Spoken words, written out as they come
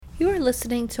You are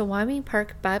listening to Wyoming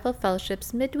Park Bible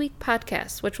Fellowship's Midweek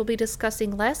Podcast, which will be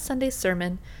discussing last Sunday's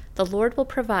sermon, The Lord Will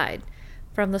Provide,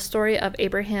 from the story of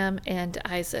Abraham and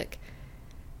Isaac.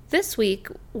 This week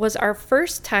was our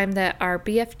first time that our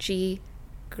BFG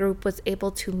group was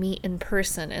able to meet in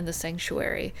person in the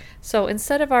sanctuary. So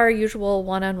instead of our usual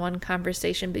one-on-one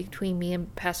conversation between me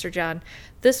and Pastor John,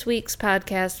 this week's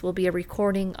podcast will be a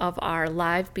recording of our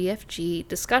live BFG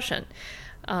discussion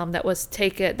that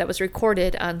was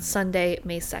recorded on Sunday,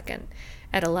 May 2nd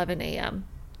at 11 a.m.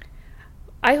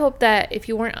 I hope that if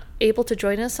you weren't able to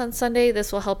join us on Sunday,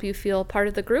 this will help you feel part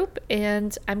of the group,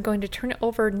 and I'm going to turn it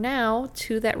over now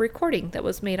to that recording that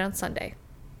was made on Sunday.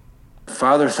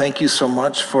 Father, thank you so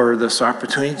much for this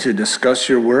opportunity to discuss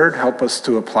your word. Help us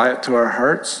to apply it to our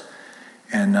hearts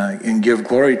and give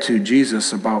glory to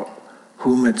Jesus, about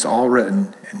whom it's all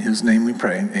written. In his name we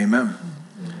pray. Amen.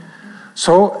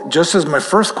 So just as my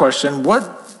first question,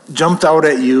 what jumped out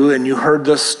at you, and you heard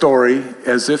this story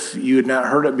as if you had not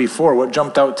heard it before? What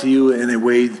jumped out to you in a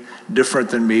way different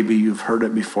than maybe you've heard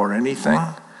it before? Anything?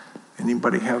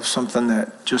 Anybody have something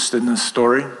that just in this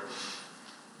story?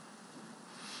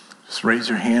 Just raise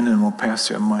your hand and we'll pass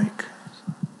you a mic.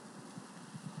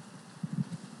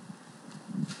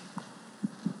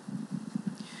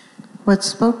 What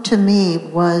spoke to me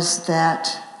was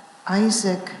that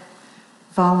Isaac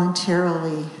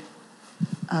voluntarily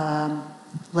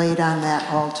laid on that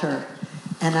altar.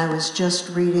 And I was just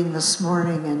reading this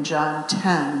morning in John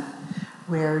 10,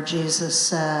 where Jesus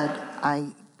said,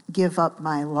 I give up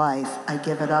my life. I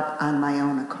give it up on my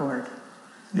own accord.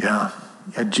 Yeah,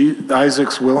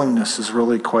 Isaac's willingness is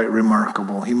really quite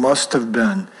remarkable. He must have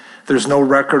been. There's no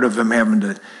record of him having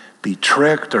to be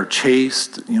tricked or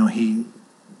chased.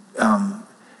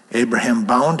 Abraham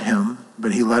bound him,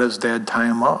 but he let his dad tie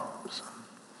him up.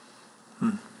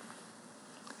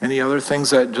 Any other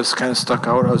things that just kind of stuck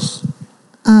out as?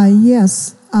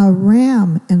 Yes, a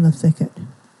ram in the thicket.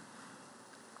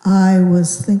 I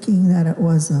was thinking that it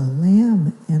was a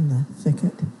lamb in the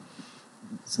thicket.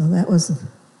 So that was a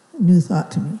new thought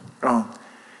to me. Oh,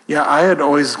 yeah, I had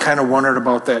always kind of wondered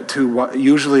about that too.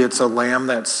 Usually it's a lamb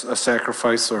that's a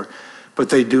sacrifice,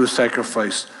 but they do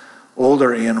sacrifice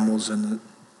older animals in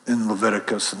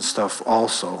Leviticus and stuff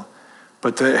also.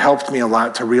 But it helped me a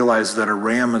lot to realize that a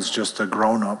ram is just a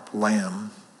grown-up lamb.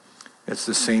 It's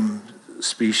the same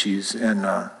species. And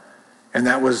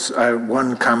that was,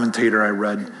 one commentator I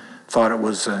read thought it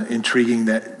was intriguing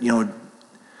that,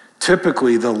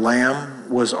 typically the lamb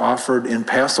was offered in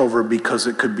Passover because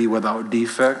it could be without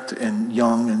defect and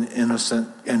young and innocent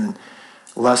and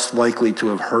less likely to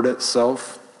have hurt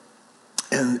itself.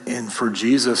 And for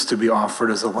Jesus to be offered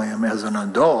as a lamb as an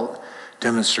adult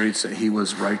demonstrates that he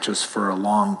was righteous for a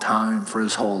long time, for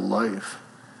his whole life,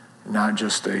 not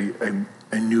just a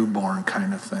newborn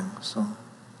kind of thing. So,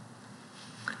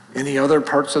 any other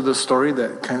parts of the story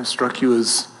that kind of struck you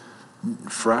as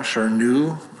fresh or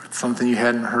new, something you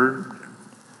hadn't heard?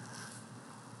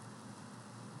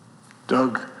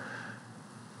 Doug?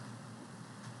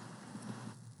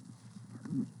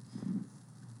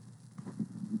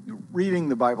 Reading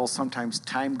the Bible, sometimes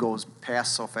time goes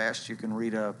past so fast. You can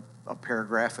read a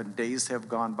paragraph and days have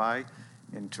gone by,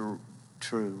 and to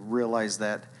realize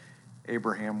that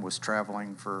Abraham was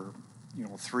traveling for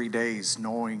 3 days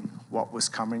knowing what was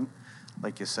coming.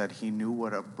 Like you said, he knew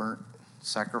what a burnt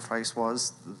sacrifice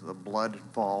was, the blood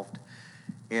involved,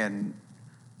 and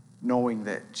knowing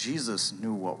that Jesus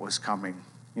knew what was coming.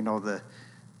 The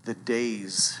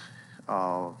days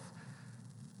of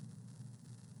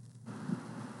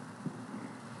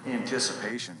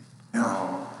anticipation.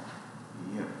 Yeah.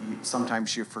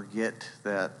 Sometimes you forget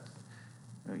that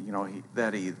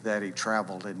he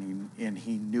traveled and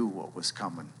he knew what was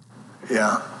coming.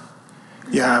 Yeah,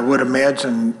 I would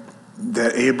imagine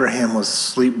that Abraham was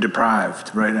sleep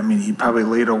deprived, right? I mean, he probably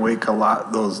laid awake a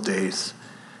lot those days,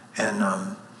 and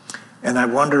I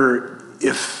wonder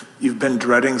if you've been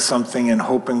dreading something and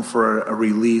hoping for a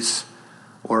release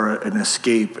or an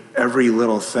escape. Every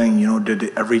little thing,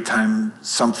 every time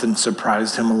something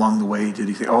surprised him along the way, did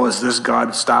he think, oh, is this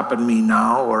God stopping me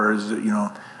now? Or is it,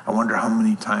 I wonder how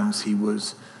many times he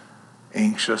was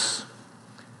anxious.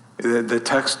 The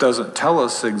text doesn't tell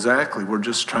us exactly. We're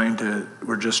just trying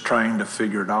to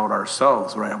figure it out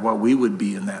ourselves, right? What we would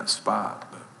be in that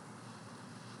spot. But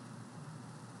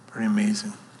pretty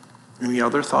amazing. Any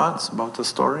other thoughts about the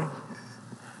story?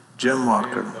 Jim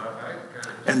Walker.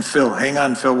 And Phil, hang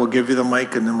on, Phil. We'll give you the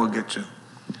mic, and then we'll get you.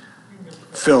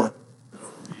 Phil.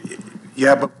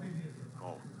 Yeah, but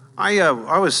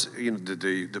I was,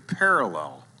 the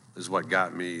parallel is what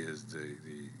got me, is the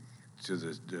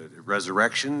the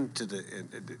resurrection, to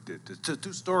the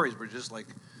two stories were just like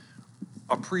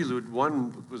a prelude.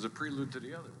 One was a prelude to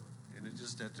the other, and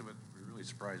that's what really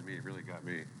surprised me. It really got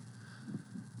me.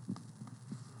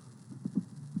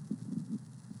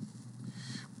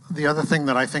 The other thing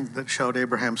that I think that showed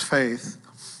Abraham's faith,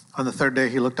 on the third day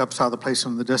he looked up, saw the place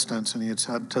in the distance, and he had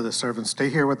said to the servants, "Stay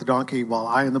here with the donkey while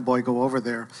I and the boy go over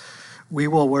there. We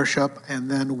will worship, and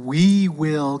then we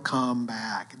will come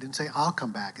back." It didn't say I'll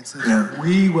come back. It says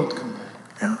we will come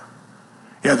back.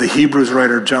 Yeah, the Hebrews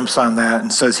writer jumps on that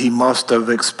and says he must have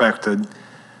expected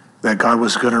that God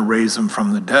was going to raise him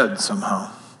from the dead somehow,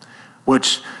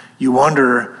 which you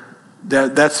wonder,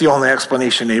 that's the only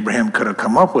explanation Abraham could have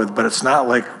come up with, but it's not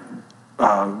like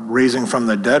raising from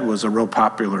the dead was a real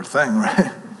popular thing,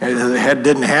 right? It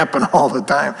didn't happen all the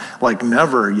time, like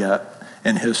never yet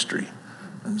in history.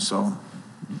 And so,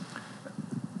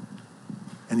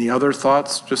 any other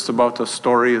thoughts just about the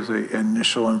story as an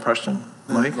initial impression?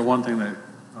 Mike? The one thing that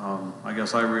I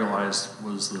guess I realized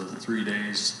was the 3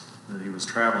 days that he was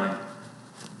traveling.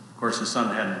 Of course, his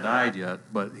son hadn't died yet,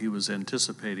 but he was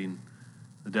anticipating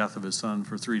the death of his son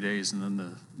for 3 days, and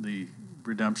then the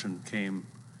redemption came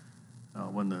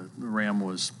when the ram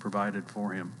was provided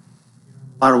for him.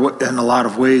 In a lot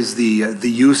of ways, the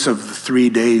use of the 3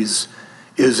 days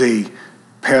is a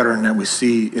pattern that we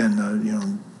see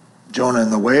in Jonah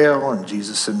and the whale and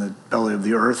Jesus in the belly of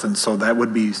the earth, and so that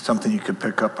would be something you could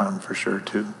pick up on for sure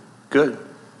too. Good.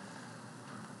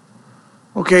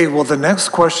 Okay, well, the next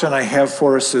question I have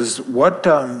for us is what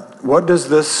does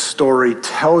this story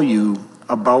tell you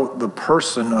about the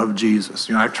person of Jesus?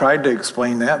 I tried to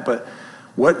explain that, but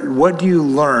what do you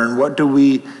learn? What do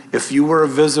we, if you were a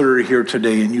visitor here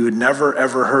today and you had never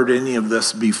ever heard any of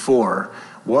this before,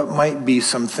 what might be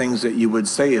some things that you would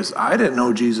say is, I didn't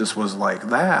know Jesus was like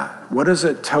that. What does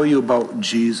it tell you about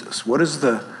Jesus? What does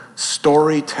the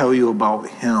story tell you about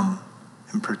him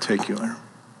in particular?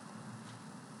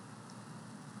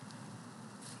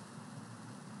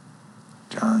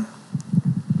 John?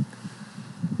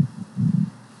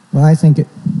 Well, I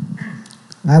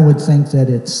would think that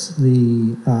it's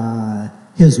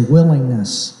his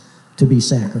willingness to be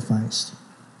sacrificed.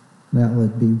 That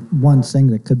would be one thing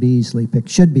that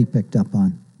should be picked up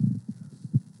on.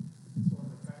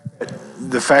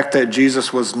 The fact that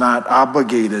Jesus was not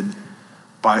obligated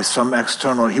by some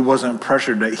external, he wasn't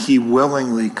pressured, that he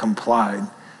willingly complied,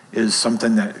 is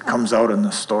something that comes out in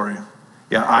this story.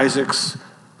 Yeah, Isaac's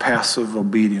passive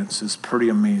obedience is pretty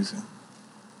amazing.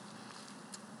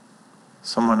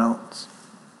 Someone else?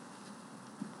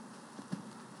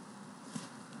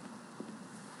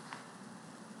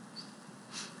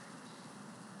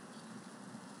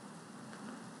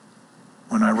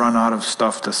 When I run out of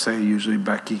stuff to say, usually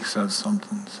Becky says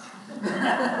something. I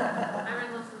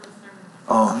haven't listened to the sermon.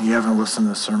 Oh, you haven't listened to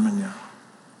the sermon yet?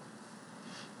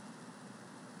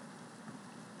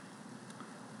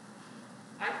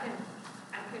 I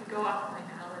can go off my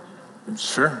knowledge.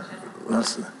 Sure.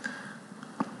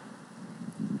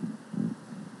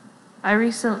 I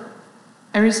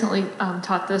recently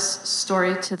taught this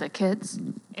story to the kids,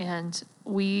 and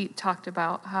we talked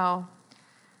about how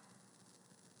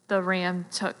the ram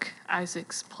took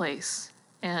Isaac's place.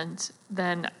 And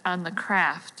then on the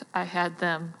craft, I had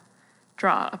them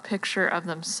draw a picture of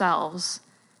themselves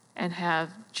and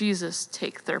have Jesus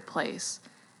take their place.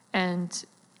 And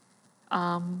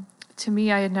to me,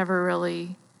 I had never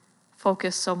really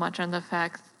focused so much on the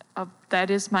fact of that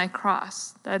is my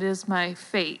cross, that is my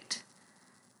fate,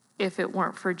 if it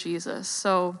weren't for Jesus.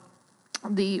 So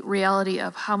the reality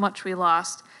of how much we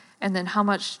lost, and then how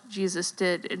much Jesus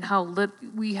did, and how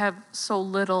we have so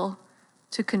little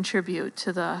to contribute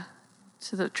to the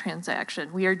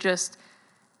transaction. We are just,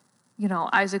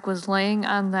 Isaac was laying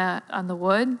on the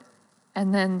wood,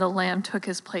 and then the lamb took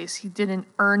his place. He didn't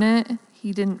earn it.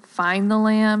 He didn't find the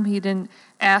lamb. He didn't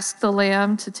ask the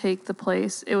lamb to take the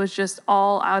place. It was just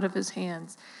all out of his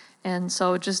hands. And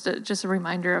so just a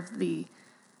reminder of the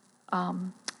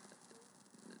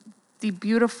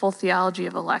beautiful theology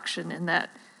of election, in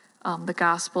that the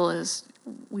gospel is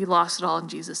we lost it all and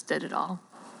Jesus did it all.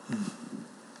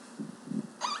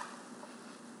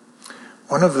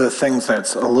 One of the things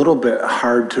that's a little bit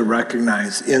hard to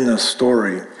recognize in the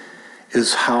story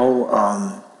is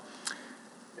how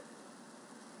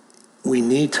we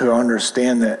need to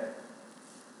understand that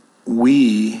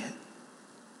we,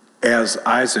 as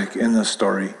Isaac in the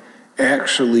story,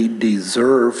 actually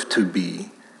deserve to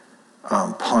be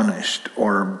punished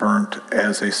or burnt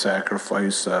as a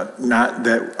sacrifice. Not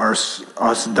that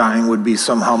us dying would be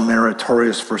somehow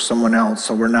meritorious for someone else,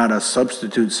 so we're not a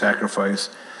substitute sacrifice.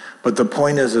 But the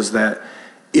point is that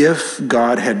if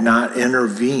God had not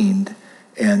intervened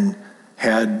and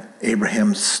had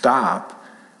Abraham stop,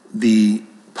 the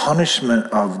punishment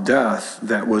of death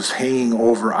that was hanging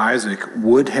over Isaac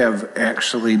would have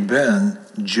actually been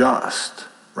just,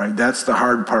 right? That's the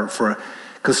hard part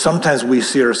because sometimes we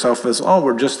see ourselves as, oh,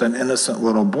 we're just an innocent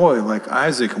little boy like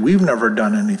Isaac. We've never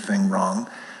done anything wrong.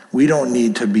 We don't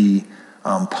need to be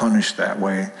punished that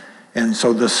way. And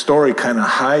so the story kind of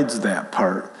hides that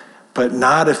part, but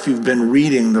not if you've been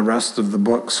reading the rest of the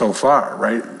book so far,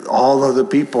 right? All of the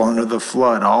people under the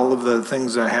flood, all of the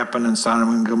things that happened in Sodom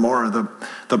and Gomorrah.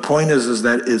 The point is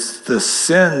that it's the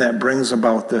sin that brings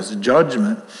about this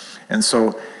judgment. And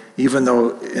so even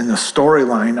though in the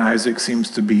storyline, Isaac seems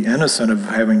to be innocent of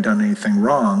having done anything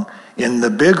wrong, in the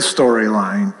big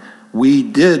storyline, we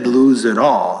did lose it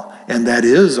all. And that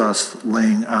is us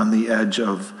laying on the edge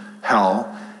of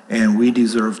hell, and we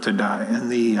deserve to die. And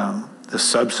the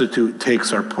substitute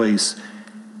takes our place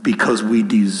because we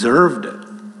deserved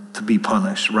it to be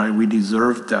punished, right? We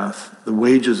deserve death. The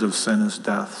wages of sin is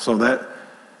death. So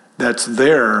that's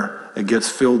there. It gets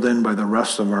filled in by the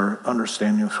rest of our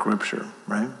understanding of Scripture,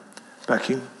 right?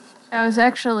 Becky? I was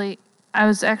actually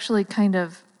kind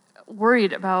of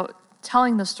worried about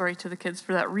telling the story to the kids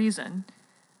for that reason.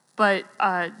 But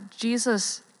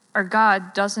Jesus, or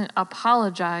God, doesn't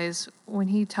apologize when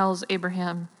he tells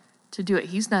Abraham to do it.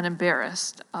 He's not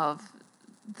embarrassed of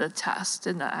the test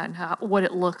and what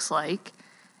it looks like.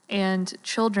 And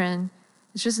children,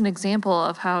 it's just an example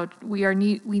of how we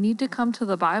need to come to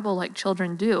the Bible like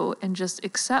children do and just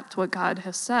accept what God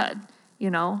has said.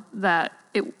 That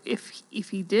if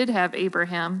he did have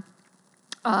Abraham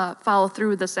follow through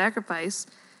with the sacrifice,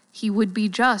 he would be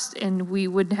just, and we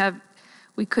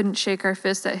couldn't shake our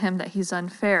fist at him that he's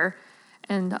unfair.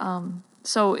 And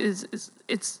so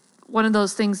it's one of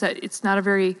those things that it's not a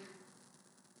very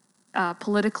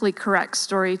politically correct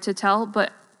story to tell,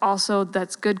 but also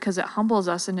that's good because it humbles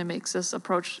us and it makes us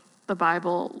approach the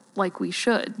Bible like we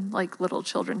should, like little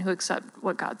children who accept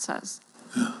what God says.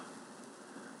 Yeah.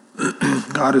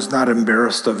 God is not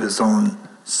embarrassed of his own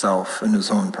self and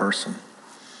his own person.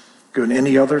 Good.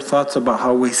 Any other thoughts about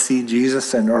how we see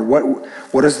Jesus, or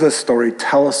what does this story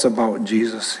tell us about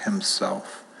Jesus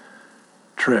himself?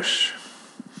 Trish.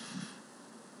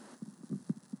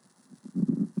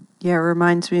 Yeah, it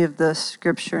reminds me of the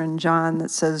scripture in John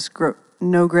that says,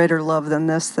 no greater love than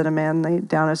this, that a man laid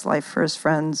down his life for his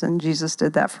friends, and Jesus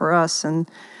did that for us. And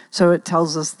so it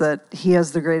tells us that he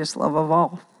has the greatest love of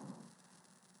all.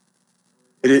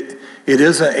 It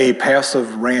isn't a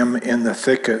passive ram in the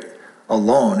thicket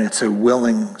alone. It's a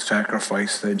willing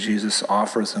sacrifice that Jesus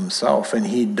offers himself. And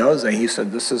he does that. He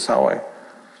said, this is how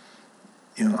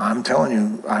I'm telling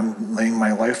you, I'm laying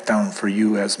my life down for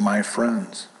you as my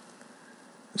friends.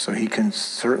 So he can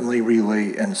certainly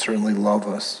relate and certainly love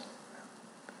us.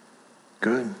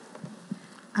 Good.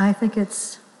 I think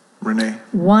it's Renee.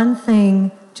 One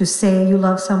thing to say you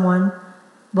love someone,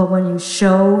 but when you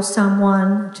show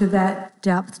someone to that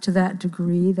depth, to that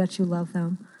degree that you love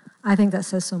them, I think that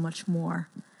says so much more.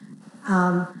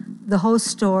 The whole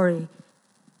story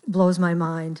blows my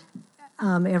mind.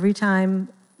 Every time,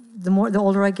 the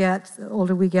older I get, the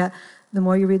older we get, the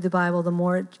more you read the Bible, the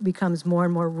more it becomes more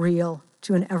and more real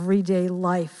to an everyday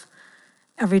life,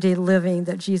 everyday living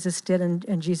that Jesus did,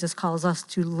 and Jesus calls us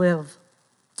to live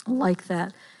like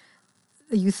that.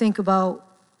 You think about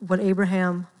what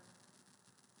Abraham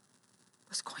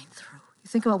was going through. You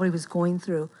think about what he was going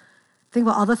through. Think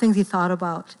about all the things he thought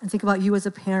about, and think about you as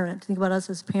a parent. Think about us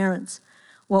as parents,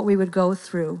 what we would go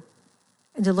through,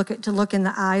 and to look in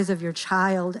the eyes of your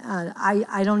child.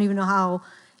 I don't even know how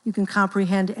you can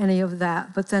comprehend any of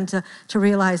that, but then to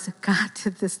realize that God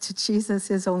did this to Jesus,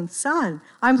 his own son.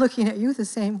 I'm looking at you the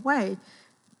same way.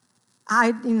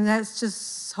 That's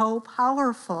just so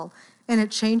powerful, and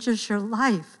it changes your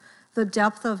life, the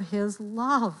depth of his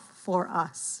love for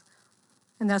us.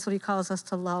 And that's what he calls us,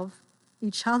 to love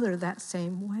each other that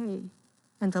same way,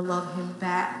 and to love him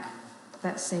back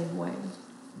that same way.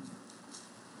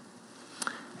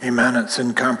 Amen. It's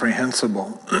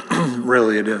incomprehensible.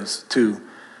 Really it is, too.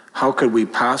 How could we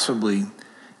possibly,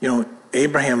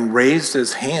 Abraham raised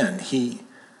his hand.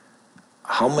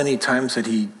 How many times had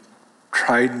he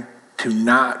tried to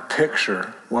not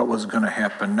picture what was going to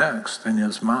happen next in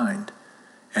his mind,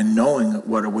 and knowing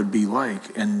what it would be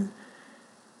like, and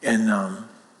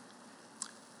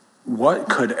what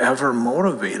could ever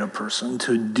motivate a person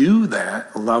to do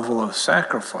that level of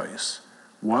sacrifice?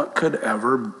 What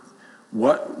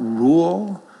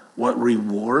rule, what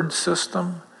reward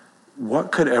system,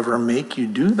 what could ever make you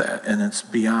do that? And it's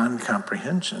beyond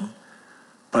comprehension.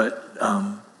 But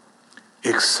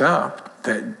except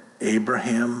that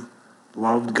Abraham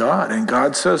loved God. And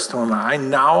God says to him, I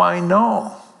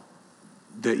know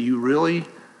that you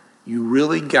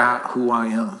really got who I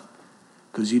am,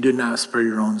 because you did not spare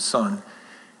your own son.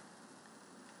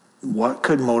 What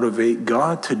could motivate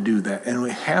God to do that? And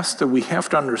we have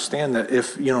to understand that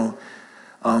if,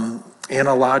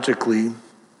 analogically,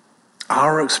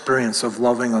 our experience of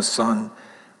loving a son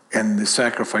and the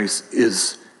sacrifice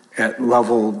is at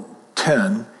level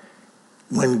 10,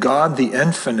 when God, the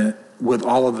infinite, with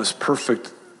all of his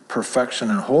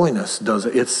perfection and holiness does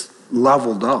it, it's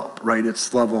leveled up, right?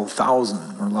 It's level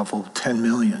 1,000 or level 10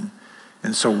 million.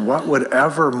 And so what would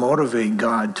ever motivate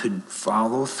God to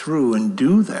follow through and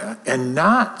do that and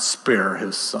not spare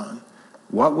his son?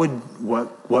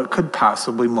 What could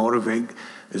possibly motivate?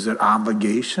 Is it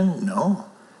obligation? No.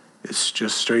 It's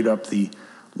just straight up the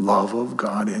love of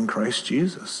God in Christ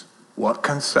Jesus. What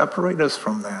can separate us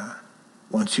from that?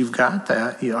 Once you've got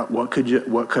that, what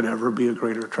could ever be a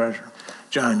greater treasure?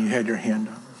 John, you had your hand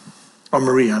up. Oh,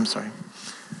 Maria, I'm sorry.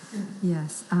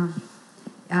 Yes.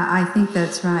 I think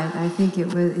that's right. I think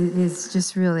it is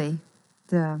just really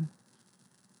the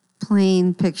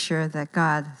plain picture that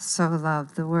God so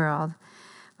loved the world.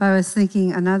 But I was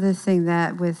thinking another thing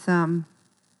that with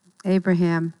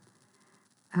Abraham,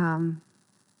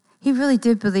 he really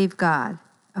did believe God.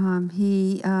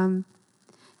 He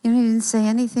didn't say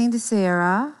anything to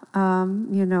Sarah,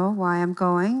 why I'm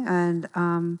going, and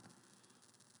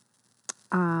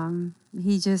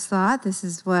he just thought, this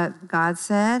is what God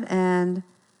said, and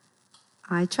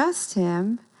I trust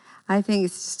him. I think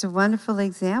it's just a wonderful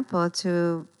example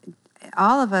to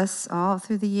all of us, all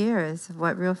through the years, of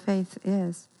what real faith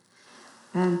is,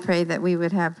 and pray that we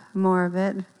would have more of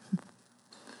it.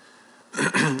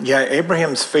 Yeah,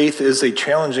 Abraham's faith is a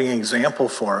challenging example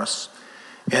for us.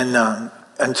 And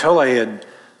until I had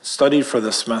studied for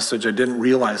this message, I didn't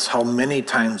realize how many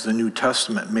times the New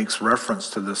Testament makes reference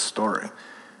to this story.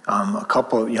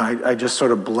 I just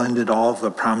sort of blended all of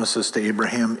the promises to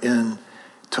Abraham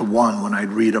into one when I'd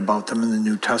read about them in the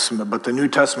New Testament. But the New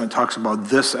Testament talks about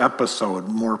this episode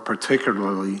more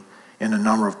particularly in a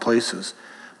number of places.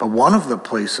 But one of the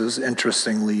places,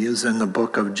 interestingly, is in the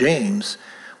book of James,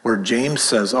 where James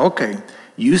says, okay,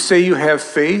 you say you have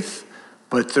faith,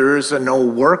 but there's no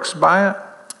works by it?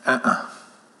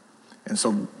 And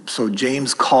so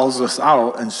James calls us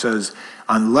out and says,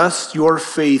 unless your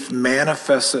faith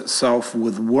manifests itself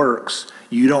with works,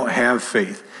 you don't have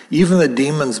faith. Even the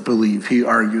demons believe, he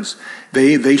argues.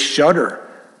 They shudder.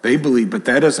 They believe, but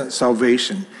that isn't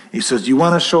salvation. He says, you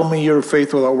want to show me your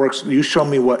faith without works? You show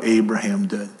me what Abraham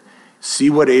did.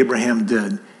 See what Abraham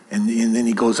did. And then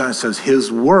he goes on and says,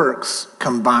 his works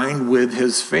combined with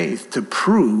his faith to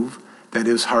prove that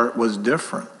his heart was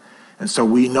different. And so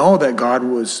we know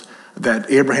that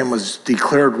Abraham was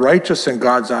declared righteous in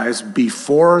God's eyes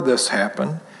before this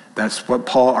happened. That's what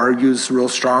Paul argues real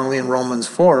strongly in Romans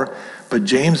 4. But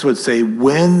James would say,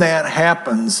 when that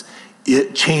happens,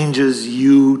 it changes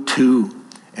you too.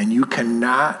 And you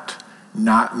cannot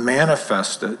not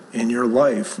manifest it in your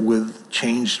life with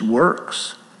changed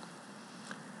works.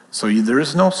 So there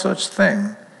is no such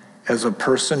thing as a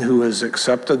person who has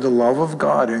accepted the love of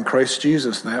God in Christ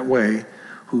Jesus that way,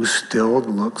 who still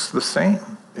looks the same.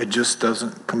 It just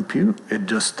doesn't compute. It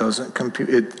just doesn't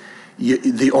compute.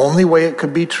 The only way it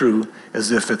could be true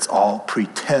is if it's all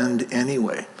pretend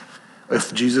anyway.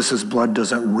 If Jesus' blood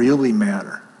doesn't really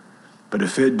matter. But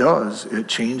if it does, it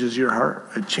changes your heart.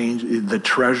 The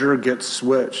treasure gets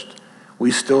switched.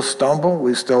 We still stumble,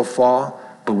 we still fall,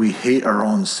 but we hate our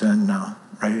own sin now,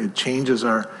 right? It changes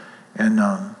there's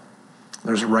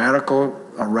a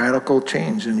radical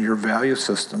change in your value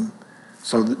system.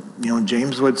 So,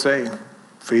 James would say,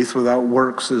 faith without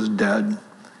works is dead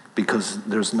because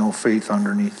there's no faith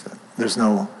underneath it.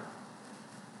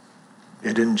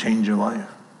 It didn't change your life.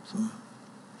 So,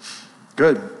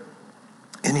 good.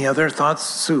 Any other thoughts,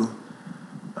 Sue?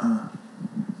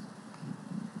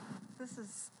 This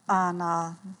is on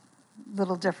a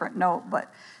little different note,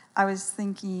 but I was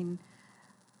thinking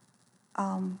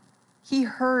he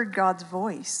heard God's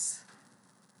voice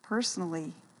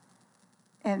personally.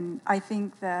 And I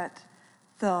think that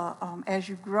as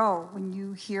you grow, when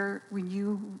you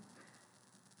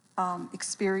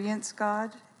experience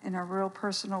God in a real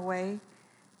personal way,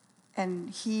 and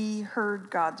he heard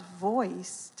God's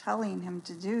voice telling him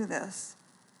to do this,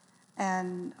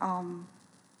 and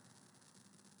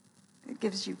it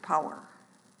gives you power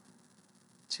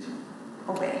to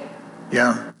obey.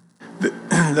 Yeah.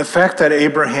 The fact that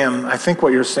Abraham, I think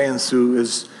what you're saying, Sue,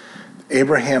 is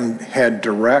Abraham had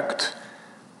direct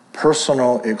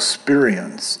personal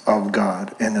experience of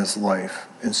God in his life.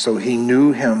 And so he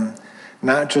knew him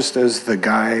not just as the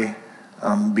guy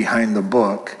behind the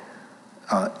book,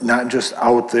 not just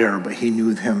out there, but he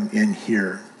knew him in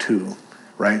here too,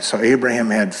 right? So Abraham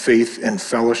had faith and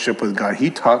fellowship with God. He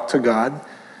talked to God.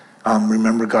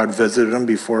 Remember, God visited him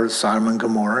before Sodom and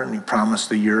Gomorrah, and he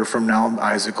promised a year from now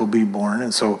Isaac will be born.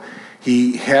 And so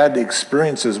he had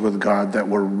experiences with God that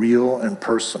were real and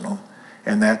personal,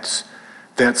 and that's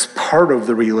part of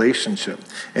the relationship.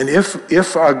 And if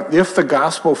the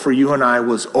gospel for you and I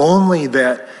was only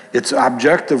that it's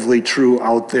objectively true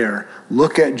out there,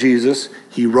 look at Jesus,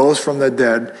 he rose from the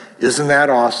dead, isn't that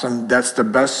awesome? That's the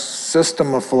best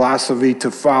system of philosophy to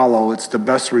follow, it's the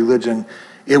best religion,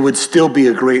 it would still be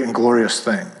a great and glorious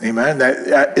thing. Amen?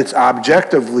 That it's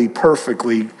objectively,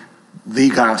 perfectly the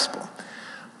gospel.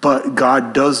 But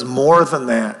God does more than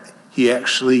that. He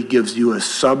actually gives you a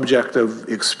subjective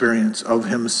experience of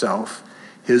himself.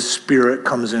 His spirit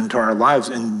comes into our lives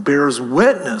and bears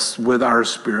witness with our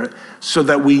spirit so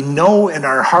that we know in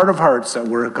our heart of hearts that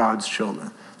we're God's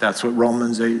children. That's what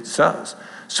Romans 8 says.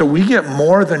 So we get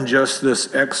more than just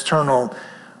this external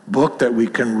book that we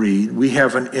can read. We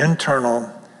have an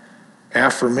internal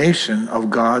affirmation of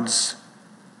God's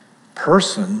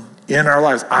person in our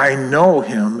lives. I know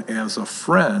him as a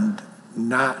friend,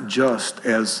 not just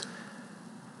as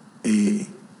a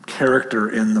character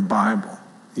in the Bible.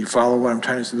 You follow what I'm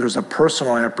trying to say? There's a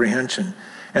personal apprehension,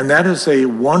 and that is a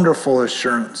wonderful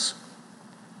assurance.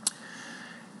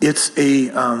 It's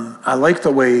I like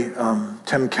the way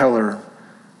Tim Keller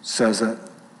says it,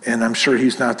 and I'm sure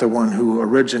he's not the one who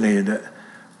originated it,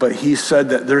 but he said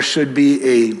that there should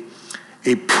be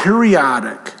a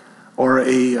periodic, or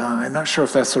I'm not sure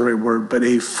if that's the right word, but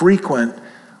a frequent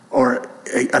or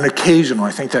an occasional.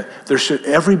 I think that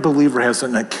every believer has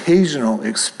an occasional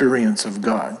experience of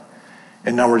God.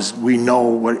 In other words, we know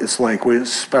what it's like. We have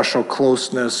special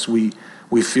closeness. We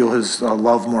feel his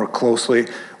love more closely.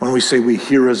 When we say we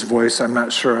hear his voice, I'm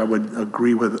not sure I would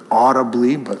agree with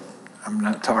audibly, but I'm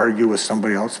not to argue with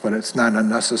somebody else, but it's not a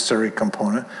necessary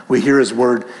component. We hear his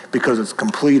word because it's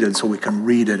completed, so we can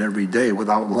read it every day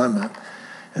without limit.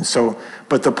 And so,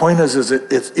 but the point is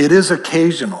it is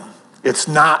occasional. It's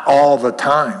not all the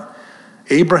time.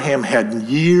 Abraham had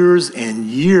years and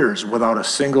years without a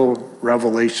single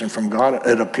revelation from God,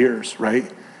 it appears,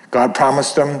 right? God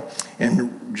promised him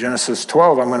in Genesis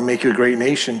 12, I'm going to make you a great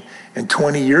nation, and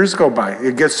 20 years go by.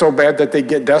 It gets so bad that they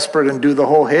get desperate and do the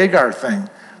whole Hagar thing,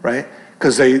 right?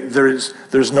 Because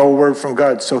there's no word from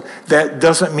God. So that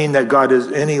doesn't mean that God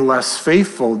is any less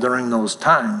faithful during those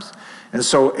times. And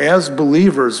so as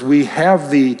believers, we have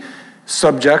the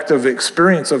subjective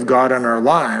experience of God in our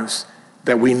lives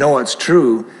that we know it's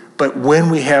true, but when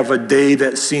we have a day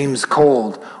that seems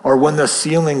cold, or when the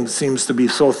ceiling seems to be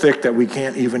so thick that we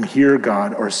can't even hear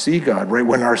God or see God, right?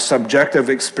 When our subjective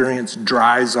experience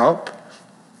dries up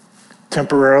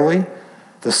temporarily,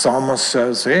 the psalmist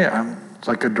says, hey, it's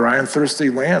like a dry and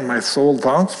thirsty land. My soul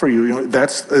longs for you. You know,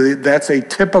 that's a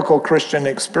typical Christian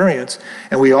experience,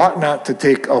 and we ought not to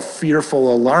take a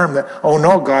fearful alarm that, oh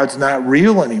no, God's not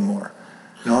real anymore.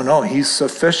 No, he's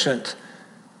sufficient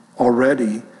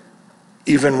already,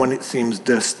 even when it seems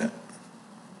distant.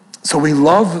 So we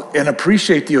love and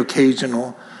appreciate the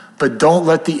occasional, but don't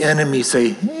let the enemy say,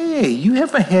 hey, you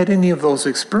haven't had any of those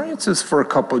experiences for a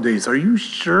couple of days. Are you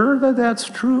sure that that's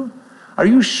true? Are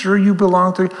you sure you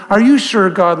belong to? Are you sure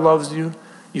God loves you?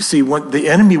 You see, when the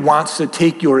enemy wants to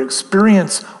take your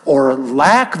experience or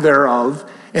lack thereof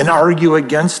and argue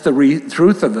against the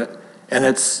truth of it, and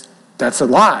that's a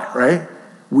lie, right?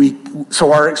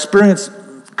 So our experience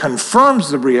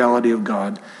confirms the reality of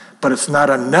God, but it's not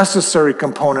a necessary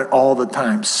component all the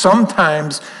time.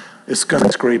 Sometimes it's going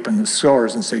to scrape in the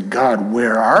sores and say, God,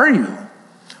 where are you?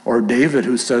 Or David,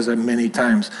 who says it many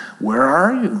times, where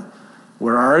are you?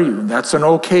 Where are you? That's an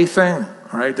okay thing,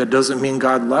 right? That doesn't mean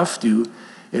God left you.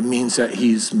 It means that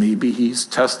maybe he's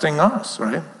testing us,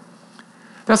 right?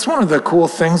 That's one of the cool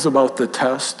things about the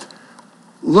test.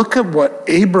 Look at what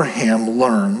Abraham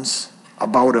learns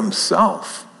about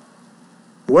himself.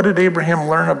 What did Abraham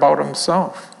learn about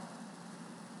himself?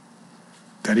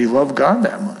 That he loved God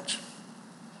that much.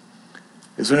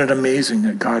 Isn't it amazing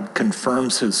that God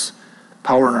confirms his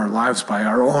power in our lives by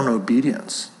our own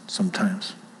obedience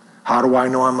sometimes? How do I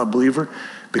know I'm a believer?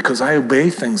 Because I obey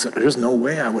things that there's no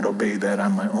way I would obey that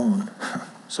on my own.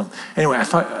 So anyway, I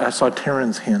saw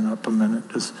Taryn's hand up a minute.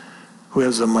 Who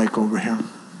has the mic over here?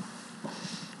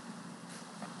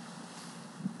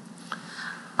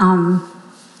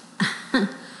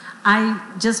 I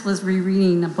just was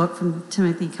rereading a book from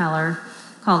Timothy Keller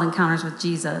called Encounters with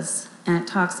Jesus, and it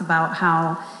talks about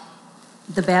how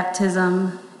the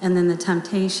baptism and then the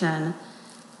temptation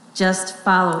just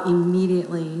follow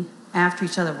immediately after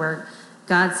each other, where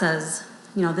God says,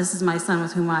 this is my son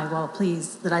with whom I well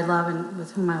pleased, that I love and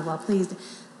with whom I well pleased.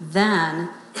 Then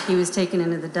he was taken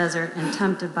into the desert and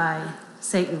tempted by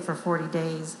Satan for 40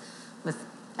 days with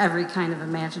every kind of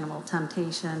imaginable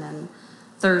temptation and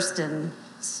thirst and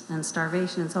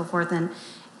starvation and so forth. And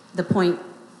the point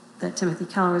that Timothy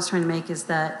Keller was trying to make is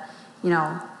that,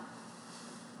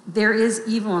 there is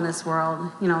evil in this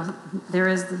world. There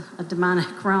is a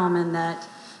demonic realm, and that,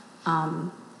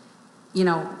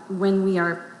 when we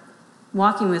are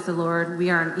walking with the Lord, we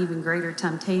are an even greater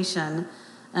temptation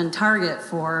and target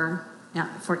for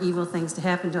evil things to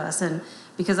happen to us. And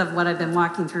because of what I've been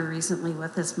walking through recently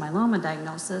with this myeloma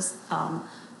diagnosis, I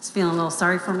was feeling a little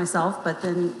sorry for myself, but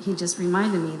then he just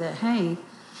reminded me that, hey,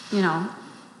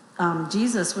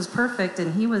 Jesus was perfect,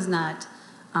 and he was not,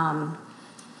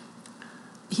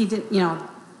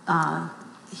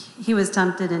 he was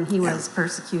tempted and he was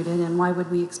persecuted, and why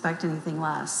would we expect anything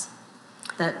less?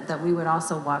 That we would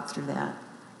also walk through that.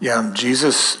 Yeah,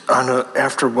 Jesus,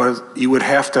 after what you would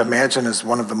have to imagine is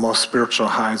one of the most spiritual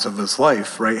highs of his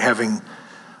life, right? Having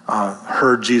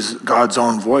heard God's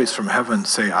own voice from heaven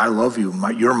say, I love you,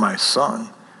 you're my son.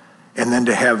 And then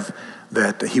to have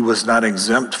that he was not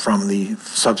exempt from the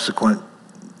subsequent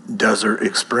desert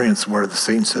experience where the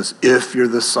Satan says, if you're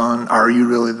the son, are you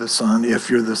really the son? If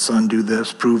you're the son, do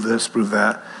this, prove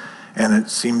that. And it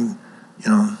seemed,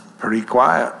 pretty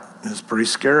quiet. It was pretty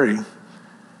scary.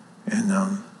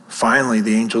 And finally,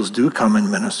 the angels do come and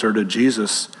minister to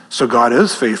Jesus. So God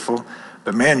is faithful.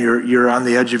 But man, you're on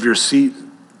the edge of your seat.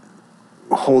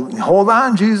 Hold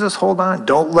on, Jesus, hold on.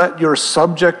 Don't let your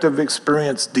subjective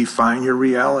experience define your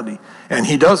reality. And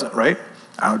he doesn't, right?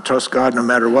 I would trust God no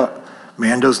matter what.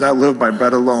 Man does not live by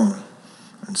bread alone.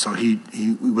 And so he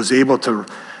was able to,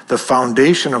 the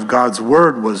foundation of God's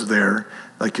word was there.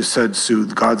 Like you said, Sue,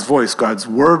 God's voice, God's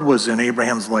word was in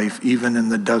Abraham's life, even in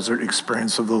the desert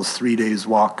experience of those 3 days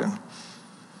walking.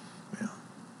 Yeah,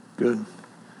 good.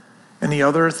 Any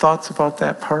other thoughts about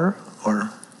that part?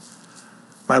 Or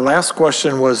my last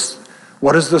question was,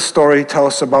 what does this story tell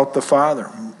us about the Father?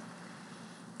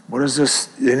 What is this,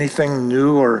 anything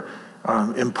new or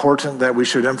important that we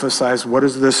should emphasize? What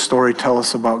does this story tell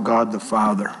us about God the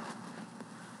Father?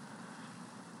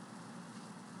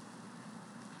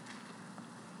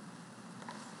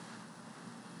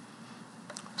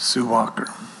 Sue Walker.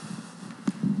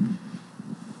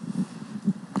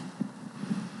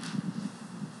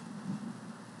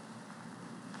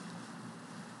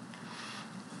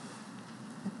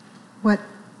 What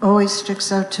always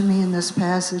sticks out to me in this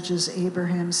passage is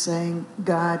Abraham saying,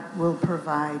 God will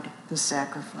provide the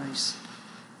sacrifice.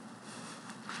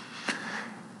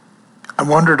 I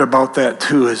wondered about that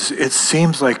too. It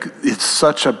seems like it's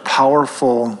such a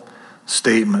powerful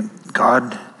statement.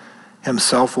 God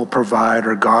himself will provide,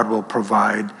 or God will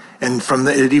provide. And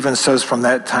it even says from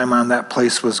that time on, that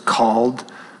place was called,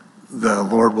 the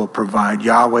Lord will provide,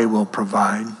 Yahweh will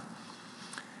provide.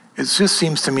 It just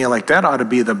seems to me like that ought to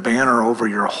be the banner over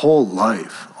your whole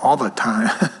life, all the time,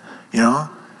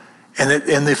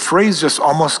 And the phrase just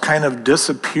almost kind of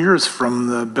disappears from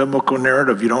the biblical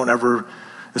narrative. You don't ever,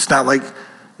 it's not like,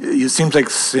 it seems like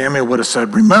Samuel would have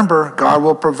said, remember, God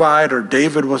will provide, or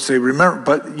David will say, remember.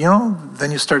 But,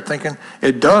 then you start thinking,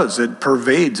 it does. It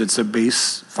pervades. It's a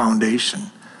base foundation.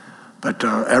 But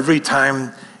every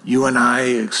time you and I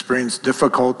experience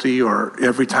difficulty, or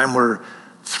every time we're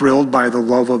thrilled by the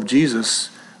love of Jesus,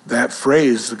 that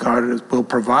phrase, God will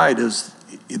provide,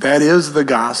 that is the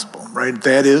gospel, right?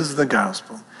 That is the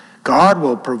gospel. God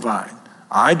will provide.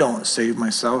 I don't save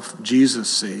myself. Jesus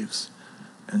saves.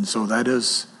 And so that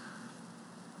is,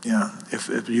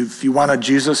 if you want a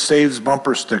Jesus saves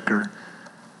bumper sticker,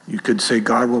 you could say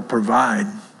God will provide.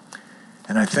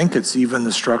 And I think it's even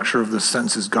the structure of the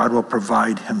sentence is God will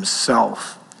provide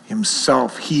himself.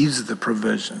 Himself, he's the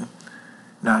provision,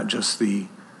 not just the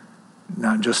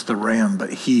ram,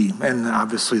 but he. And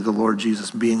obviously the Lord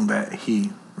Jesus being that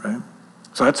he, right?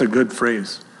 So that's a good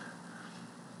phrase.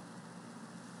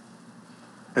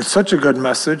 It's such a good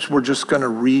message, we're just going to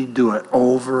redo it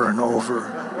over and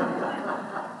over.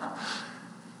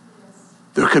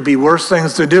 There could be worse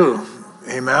things to do.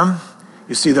 Amen?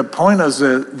 You see, the point is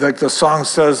that, like the song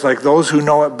says, like those who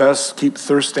know it best keep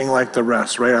thirsting like the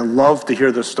rest, right? I love to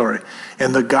hear this story.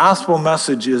 And the gospel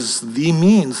message is the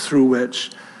means through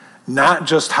which, not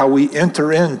just how we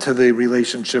enter into the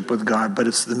relationship with God, but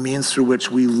it's the means through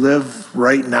which we live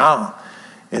right now.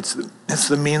 It's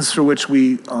the means through which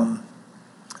we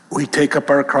take up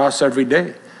our cross every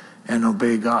day and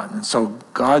obey God. And so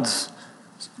God's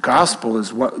gospel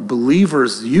is what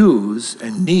believers use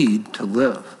and need to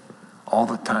live all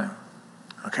the time.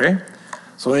 Okay?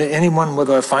 So anyone with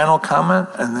a final comment?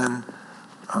 And then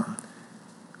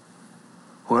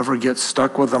whoever gets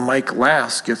stuck with the mic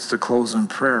last gets to close in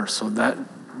prayer. So that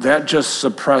just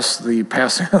suppressed the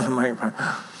passing of the mic.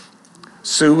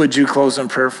 Sue, would you close in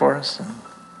prayer for us?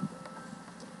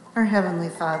 Our Heavenly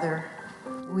Father,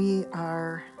 we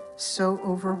are so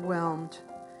overwhelmed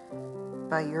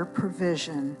by your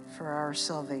provision for our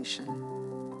salvation.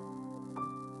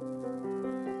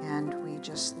 And we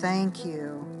just thank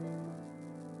you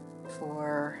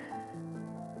for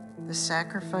the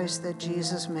sacrifice that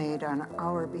Jesus made on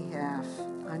our behalf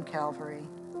on Calvary.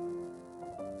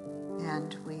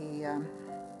 And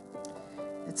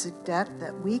it's a debt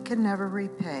that we can never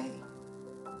repay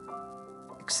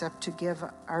except to give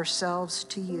ourselves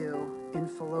to you in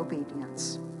full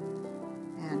obedience.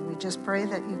 And we just pray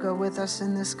that you go with us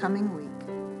in this coming week.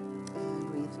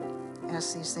 And we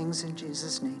ask these things in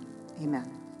Jesus' name. Amen.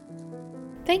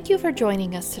 Thank you for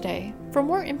joining us today. For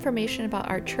more information about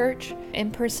our church,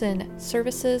 in-person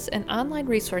services, and online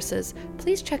resources,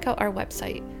 please check out our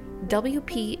website,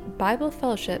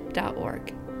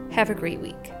 wpbiblefellowship.org. Have a great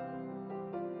week.